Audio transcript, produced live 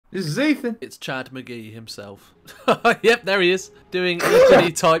This is Ethan. It's Chad McGee himself. Yep, there he is, doing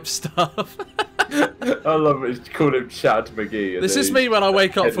Ethan-y type stuff. I love it. Call him Chad McGee. This is me when I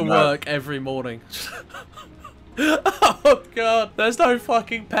wake up for work every morning. Oh god, there's no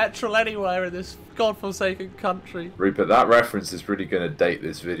fucking petrol anywhere in this godforsaken country. Rupert, that reference is really going to date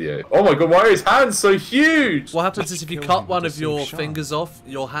this video. Oh my god, why are his hands so huge? What happens is if you cut one of your fingers off,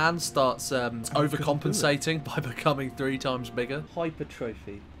 your hand starts overcompensating by becoming 3 times bigger.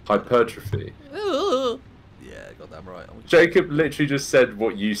 Hypertrophy. Hypertrophy. Yeah, goddamn right. Jacob literally just said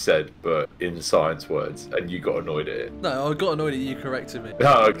what you said, but in science words, and you got annoyed at it. No, I got annoyed at you correcting me.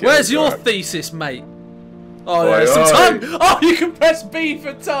 Oh, okay, where's your thesis, mate? Oh, yeah, some tongue! Oh, you can press B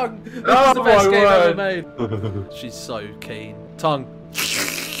for tongue! This is the best game ever made. She's so keen. Tongue.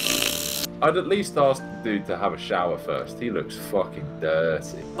 I'd at least ask the dude to have a shower first. He looks fucking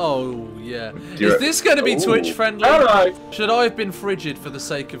dirty. Oh, yeah. Is this going to be Twitch friendly? Hello. Should I have been frigid for the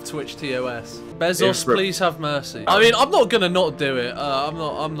sake of Twitch TOS? Bezos, please have mercy. I mean, I'm not going to not do it. I'm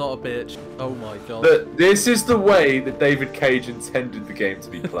not a bitch. Oh my god. This is the way that David Cage intended the game to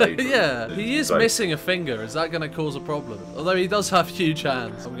be played. Yeah, he is missing a finger. Is that going to cause a problem? Although he does have huge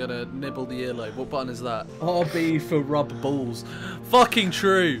hands. I'm going to nibble the earlobe. What button is that? RB for rub balls. Fucking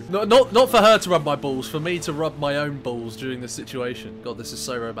true. Not for her to rub my balls, for me to rub my own balls during this situation. God, this is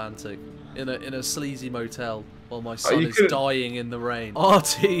so romantic. In a sleazy motel while my son is dying in the rain.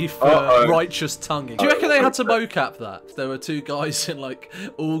 RT for righteous tonguing. Do you reckon they had to mocap that? There were 2 guys in like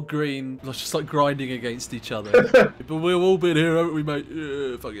all green, just like grinding against each other. But we've all been here, haven't we, mate?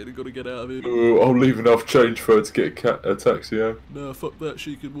 Yeah, fuck it, gotta get out of here. I'll leave enough change for her to get a taxi out. No, fuck that,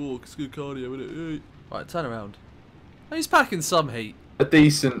 she can walk. It's good cardio, isn't it? Right, turn around. Oh, he's packing some heat. A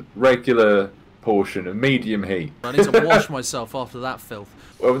decent, regular portion of medium heat. I need to wash myself after that filth.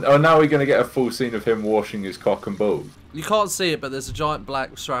 Well, now we're going to get a full scene of him washing his cock and balls. You can't see it, but there's a giant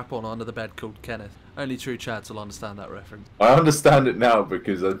black strap-on under the bed called Kenneth. Only true Chads will understand that reference. I understand it now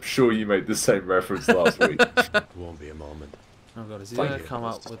because I'm sure you made the same reference last week. Won't be a moment. Oh god, is he going to come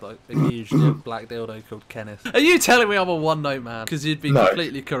up with like a huge black dildo called Kenneth? Are you telling me I'm a one-note man? Because you'd be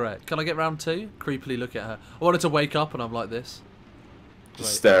completely correct. Can I get round 2? Creepily look at her. I wanted to wake up and I'm like this.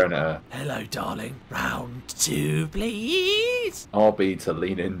 Just staring at her. Hello, darling. Round 2, please. RB to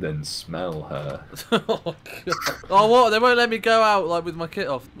lean in, then smell her. Oh, God. Oh, what? They won't let me go out like with my kit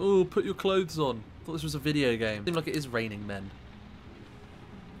off. Oh, put your clothes on. I thought this was a video game. Seems like it is raining men.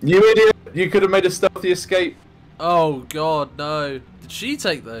 You idiot! You could have made a stealthy escape. Oh, God, no. Did she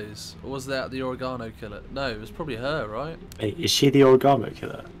take those? Or was that the oregano killer? No, it was probably her, right? Hey, is she the oregano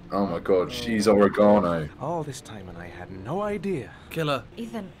killer? Oh my god, she's oregano. All this time and I had no idea. Killer.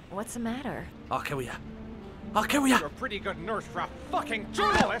 Ethan, what's the matter? Oh, can we? Oh, can we? You're a pretty good nurse for a fucking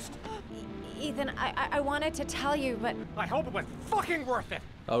journalist! Ethan, I wanted to tell you, but... I hope it was fucking worth it!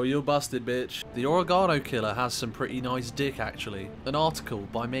 Oh, you're busted, bitch. The oregano killer has some pretty nice dick, actually. An article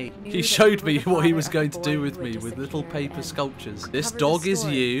by me. He showed me what he was going to do with me with little paper sculptures. This dog is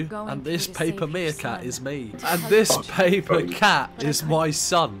you, and this paper meerkat is me. And this paper cat is my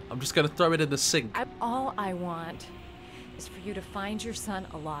son. I'm just going to throw it in the sink. All I want is for you to find your son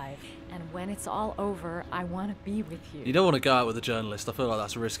alive. And when it's all over, I want to be with you. You don't want to go out with a journalist. I feel like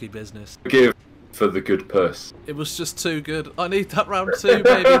that's risky business. Forgive for the good puss. It was just too good. I need that round 2,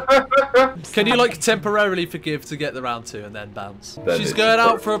 baby. Can you, like, temporarily forgive to get the round 2 and then bounce? She's going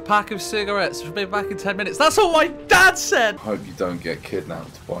out for a pack of cigarettes. She'll be back in 10 minutes. That's what my dad said! Hope you don't get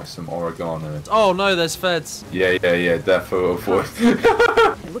kidnapped by some oregano. Oh, no, there's feds. Yeah, defo avoid.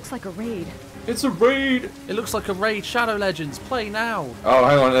 It looks like a raid. It's a raid! It looks like a raid. Shadow Legends, play now. Oh,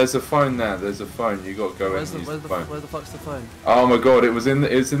 hang on, there's a phone there. There's a phone. You got to go and use the phone. Where the fuck's the phone? Oh my god, it was in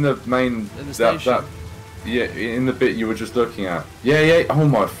the main... In the station? Yeah, in the bit you were just looking at. Yeah. Oh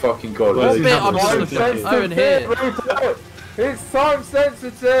my fucking god. What bit I'm just looking at? Oh, in here. It's time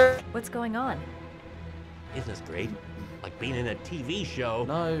sensitive! What's going on? Isn't this great? Like being in a TV show.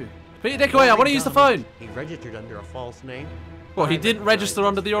 No. Put your dick away, I want to use the phone. He registered under a false name. Well, he didn't register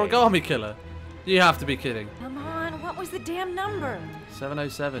under the origami killer. You have to be kidding. Come on, what was the damn number?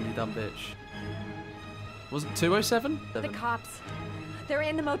 707, you dumb bitch. Was it 207? The cops. They're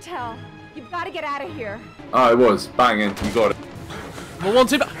in the motel. You've got to get out of here. Oh, it was. Banging. You got it. Well, 1,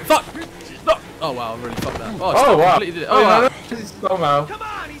 2, fuck! No. Oh, wow, I really fucked that. Oh, wow. Completely did it. Oh, wow. Somehow. Come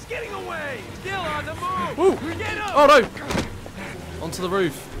on, he's getting away! Still on the move! Ooh. Get up! Oh, no! Onto the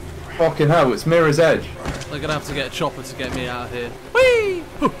roof. Fucking hell, it's Mirror's Edge. They're gonna have to get a chopper to get me out of here. Whee!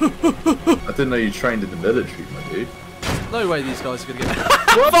 I didn't know you trained in the military, my dude. No way these guys are gonna get me.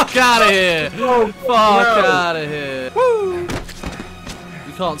 Fuck out of here! Fuck out of here! Woo!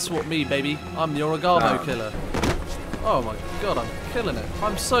 You can't swap me, baby. I'm the oregano killer. Oh my god, I'm killing it.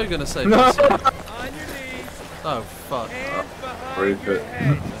 I'm so gonna save No. this. On your knees. Oh fuck. Hands behind Rupert. your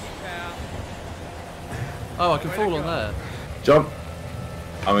head, pal. Oh, I can fall on there. Jump.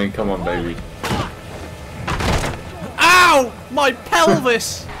 I mean, come on, baby. Ow! My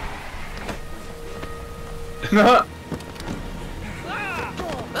pelvis! No.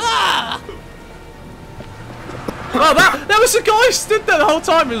 Ah! Oh, that was a guy stood there the whole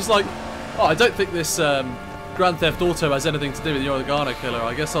time. He was like, oh, I don't think this Grand Theft Auto has anything to do with the Organa killer.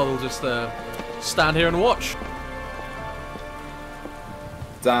 I guess I'll just stand here and watch.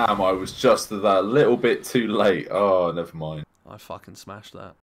 Damn, I was just that little bit too late. Oh, never mind. I fucking smashed that.